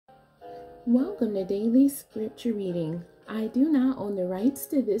Welcome to Daily Scripture Reading. I do not own the rights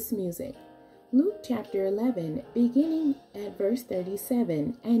to this music. Luke chapter 11, beginning at verse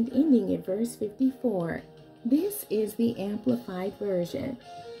 37 and ending at verse 54. This is the Amplified Version.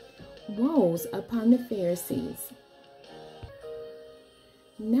 Woes upon the Pharisees.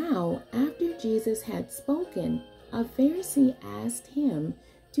 Now, after Jesus had spoken, a Pharisee asked him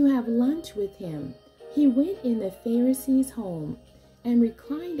to have lunch with him. He went in the Pharisee's home and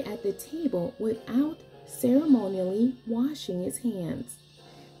reclined at the table without ceremonially washing his hands.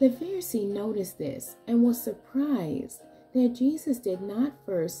 The Pharisee noticed this and was surprised that Jesus did not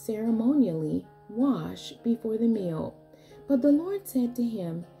first ceremonially wash before the meal. But the Lord said to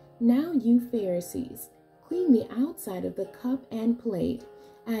him, "Now you Pharisees, clean the outside of the cup and plate,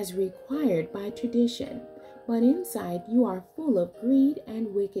 as required by tradition, but inside you are full of greed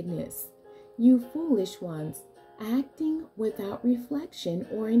and wickedness. You foolish ones, acting without reflection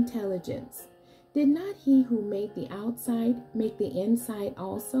or intelligence. Did not he who made the outside make the inside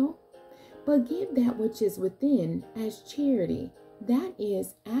also? But give that which is within as charity, that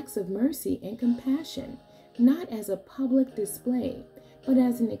is, acts of mercy and compassion, not as a public display, but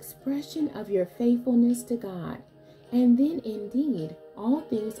as an expression of your faithfulness to God. And then indeed all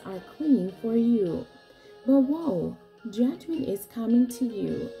things are clean for you. But woe, judgment is coming to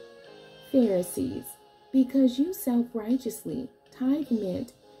you, Pharisees, because you self-righteously tithe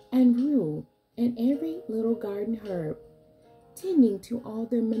mint and rue and every little garden herb, tending to all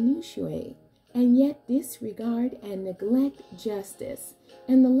the minutiae, and yet disregard and neglect justice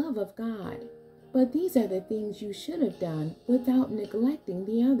and the love of God. But these are the things you should have done without neglecting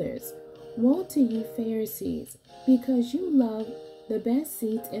the others. Woe to you, Pharisees, because you love the best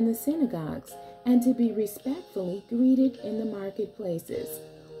seats in the synagogues and to be respectfully greeted in the marketplaces.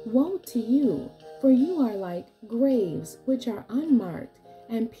 Woe to you, for you are like graves which are unmarked,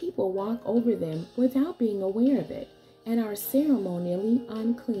 and people walk over them without being aware of it, and are ceremonially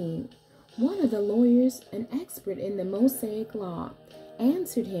unclean." One of the lawyers, an expert in the Mosaic law,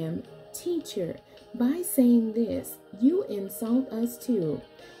 answered him, "Teacher, by saying this, you insult us too."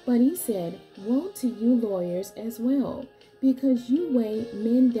 But he said, "Woe to you lawyers as well, because you weigh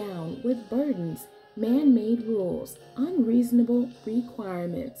men down with burdens, man-made rules, unreasonable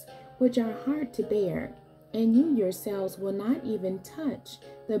requirements, which are hard to bear, and you yourselves will not even touch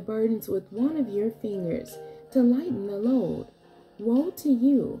the burdens with one of your fingers to lighten the load. Woe to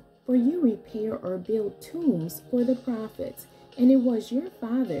you, for you repair or build tombs for the prophets, and it was your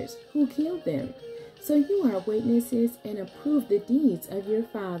fathers who killed them. So you are witnesses and approve the deeds of your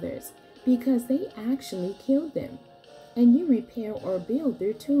fathers, because they actually killed them, and you repair or build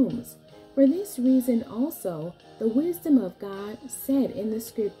their tombs. For this reason also, the wisdom of God said in the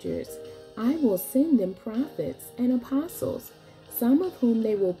scriptures, I will send them prophets and apostles, some of whom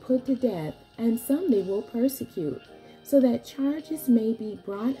they will put to death, and some they will persecute, so that charges may be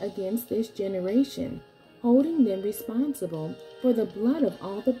brought against this generation, holding them responsible for the blood of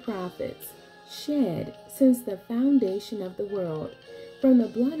all the prophets, shed since the foundation of the world, from the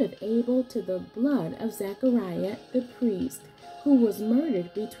blood of Abel to the blood of Zechariah the priest, who was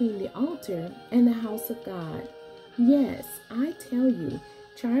murdered between the altar and the house of God. Yes, I tell you,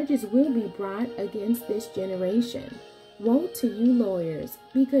 charges will be brought against this generation. Woe to you lawyers,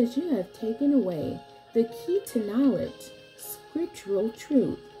 because you have taken away the key to knowledge, scriptural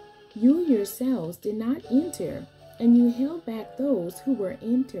truth. You yourselves did not enter, and you held back those who were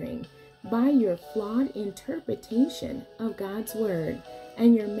entering by your flawed interpretation of God's word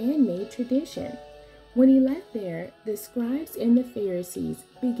and your man-made tradition." When he left there, the scribes and the Pharisees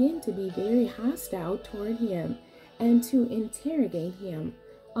began to be very hostile toward him and to interrogate him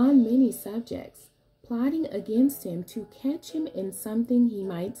on many subjects, plotting against him to catch him in something he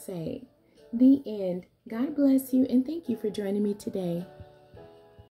might say. The end. God bless you, and thank you for joining me today.